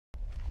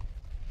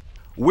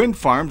Wind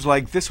farms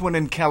like this one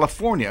in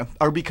California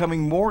are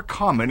becoming more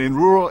common in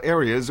rural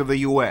areas of the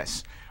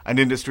U.S. An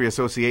industry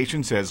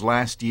association says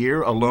last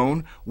year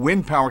alone,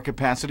 wind power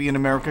capacity in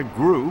America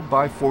grew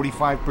by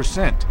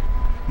 45%.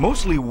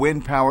 Mostly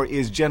wind power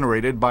is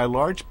generated by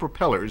large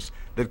propellers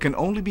that can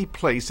only be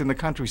placed in the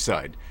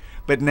countryside.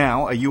 But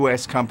now a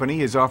U.S.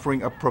 company is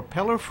offering a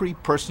propeller-free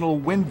personal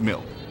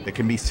windmill that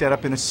can be set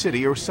up in a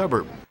city or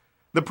suburb.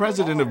 The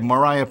president of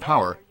Mariah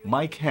Power,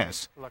 Mike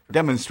Hess,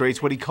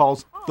 demonstrates what he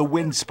calls the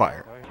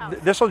Windspire.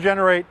 This will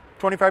generate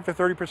 25 to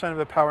 30% of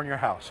the power in your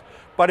house.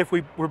 But if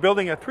we're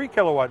building a 3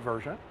 kilowatt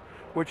version,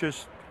 which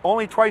is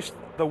only twice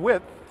the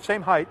width,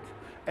 same height,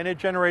 and it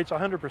generates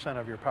 100%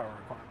 of your power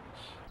requirements.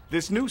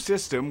 This new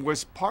system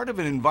was part of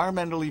an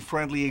environmentally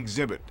friendly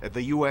exhibit at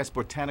the U.S.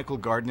 Botanical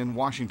Garden in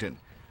Washington.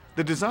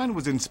 The design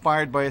was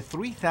inspired by a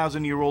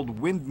 3,000-year-old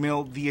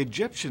windmill the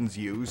Egyptians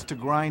used to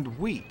grind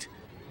wheat.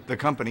 The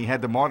company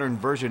had the modern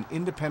version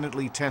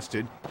independently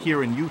tested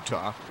here in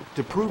Utah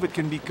to prove it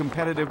can be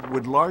competitive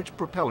with large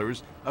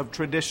propellers of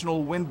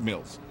traditional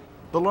windmills.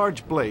 The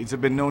large blades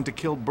have been known to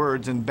kill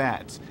birds and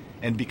bats,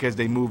 and because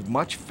they move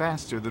much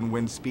faster than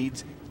wind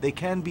speeds, they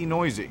can be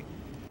noisy.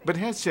 But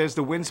Hess says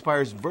the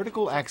Windspire's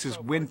vertical axis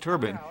wind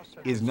turbine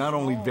is not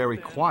only very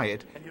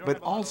quiet,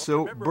 but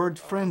also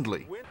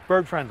bird-friendly.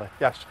 Bird-friendly,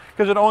 yes,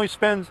 because it only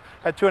spins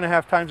at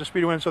 2.5 times the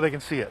speed of wind so they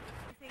can see it.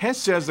 Hess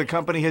says the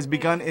company has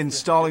begun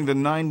installing the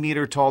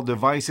 9-meter-tall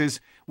devices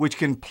which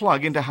can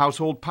plug into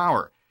household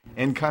power,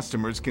 and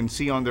customers can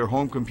see on their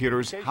home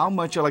computers how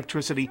much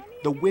electricity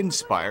the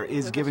Windspire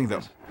is giving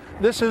them.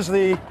 This is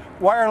the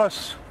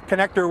wireless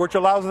connector which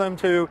allows them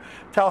to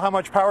tell how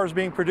much power is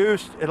being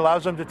produced. It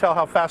allows them to tell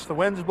how fast the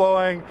wind's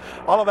blowing.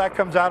 All of that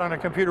comes out on a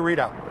computer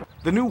readout.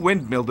 The new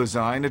windmill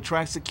design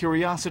attracts the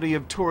curiosity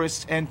of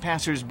tourists and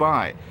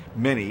passers-by,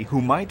 many who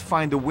might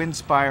find the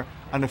Windspire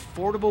an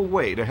affordable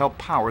way to help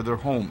power their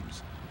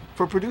homes.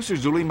 For producer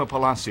Zulima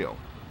Palacio,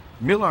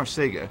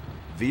 Arcega,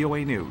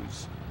 VOA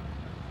News.